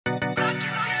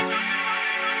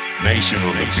Nayshen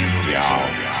on the beat, y'all.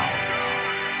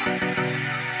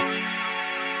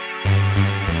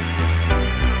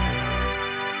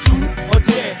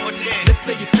 Let's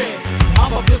play it fair.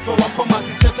 I'm a place go up from my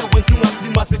city when soon as we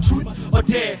must truth or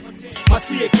dare. Must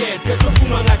see again, get off from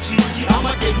my cheeky. I'm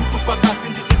a day look for gas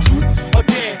in the truth or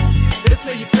dare. Let's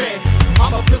play it fair.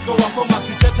 I'm a place go up from my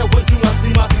city when soon as we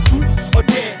must truth or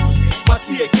dare. Must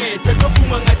see again, get off from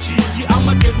my cheeky. I'm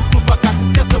a day look for gas,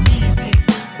 it's Chesto Eez.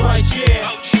 Right here.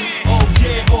 Oh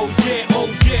yeah, oh yeah, oh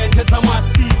yeah. And that's my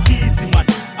easy man.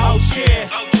 Out here.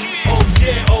 Oh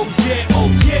yeah, oh yeah, oh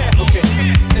yeah. Okay.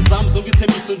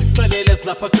 Ngizithembiso ndixelele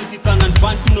silapha krikitana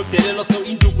nvantu nodelelo so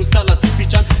induku sala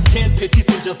sifitshana 10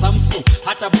 petisinja samso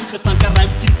hata buhle sanka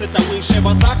rhyme scheme set away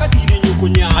sheba tsaka dile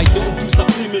nyokonya. I don't do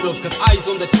subliminals, got eyes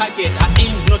on the target. I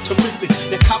aims not to miss it,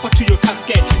 the copper to your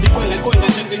casket. Nikwela ngoinga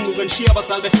njengencuka nshiya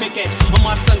bazalbe fake.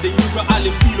 Amahlande nyuka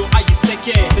alimpilo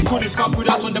ayiseke. They couldn't fuck with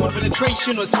us when double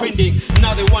penetration was trending.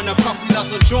 Now they wanna puff with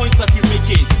us on joints that we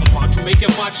making. I'm about to make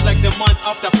a march like the month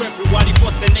after February.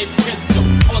 First the name Chesto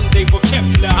on the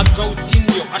vocabulary. I goes in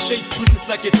yo, I shake pussies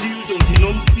like a dildo.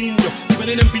 Ndinomsindo,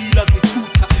 ndibenene mbila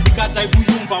zithutha. Ikata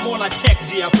ibuyumva mola check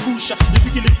dia pusha.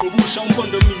 Ifikile kubusha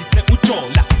umpondomise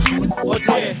ujola. Youth or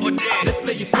dare, let's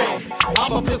play it fair.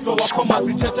 I'm a place go up from my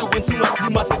city when soon as we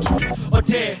must truth or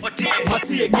dare. Must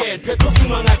see again, petro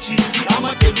fuma ngachiki. I'm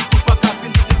a day look for gas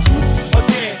in the truth or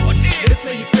dare. Let's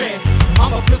play it fair.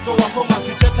 I'm a place go up from my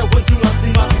city when soon as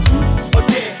we must truth or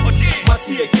dare. Must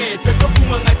see again, petro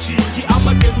fuma ngachiki. I'm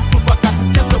a day look for gas,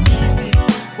 it's Chesto Eez.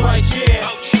 Right here.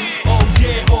 Oh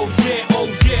yeah, oh yeah, oh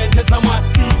yeah. And that's my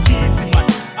easy man.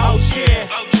 Out here.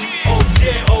 Oh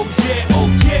yeah, oh yeah, oh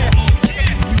yeah.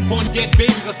 Newborn dead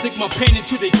babies, I stick my pen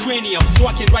into their cranium so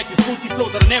I can write this posty flow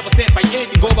that I never said by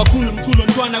any. Ngoba kunomculo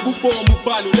ntwana kubomu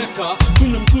kubaluleka.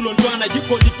 Kunomculo ntwana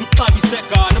yikho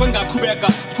lituxabiseka. Nabangaqhubeka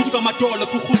kuduka amadola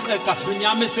kurhuqeka.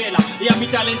 Ndonyamezela yami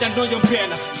talenta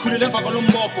ndoyompela. Ndikhulele emva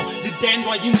kwalomboko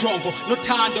ndidendwa yinjongo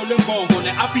nothando lwembongo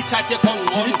ne-appetite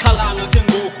ekhongqo. Ndixhalanga ke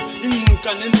ngoku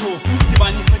inquka nendlovu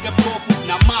usidibanise ke phofu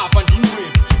namava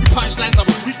ndingwevu. Punchlines I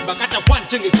was weak, but got a one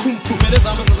thing kung fu. Mele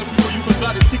zamba says for you cause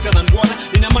blood is thicker than water.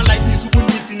 In my lightness who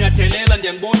needs in a telela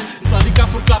and born. Salika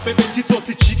for clap a petito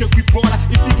to chicken we border.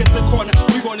 If you can say corner,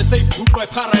 we wanna say book by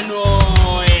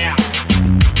paranoia.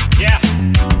 Yeah.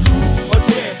 Oh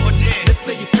dear, let's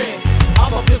play it fair.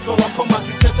 I'm a place go up from my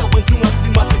city when soon as we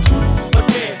must truth. Oh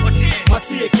dear,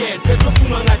 must see again. Petro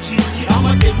fuma ngachiki. I'm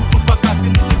a day look for gas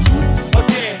in the truth. Oh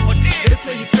dear, let's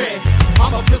play it fair.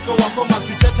 I'm a place go up from my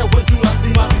city when soon as we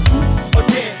must truth. Oh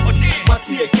dear, must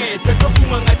see again. Petro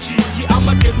fuma ngachiki. I'm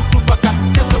a day look for gas,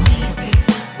 it's Chesto Eez.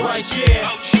 Right here.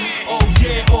 Oh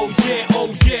yeah, oh yeah,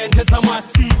 oh yeah. And that's my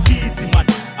easy man.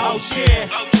 Out here.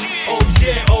 Oh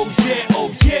yeah, oh yeah,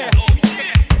 oh yeah.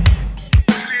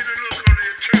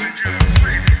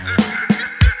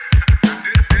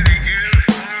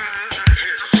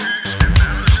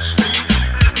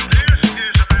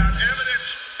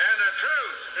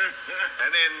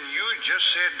 And then you just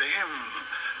said to him,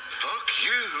 fuck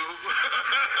you.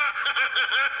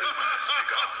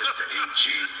 Stick off, Mr.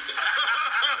 Eez.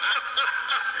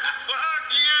 Fuck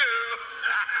you.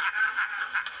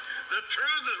 The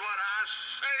truth is what I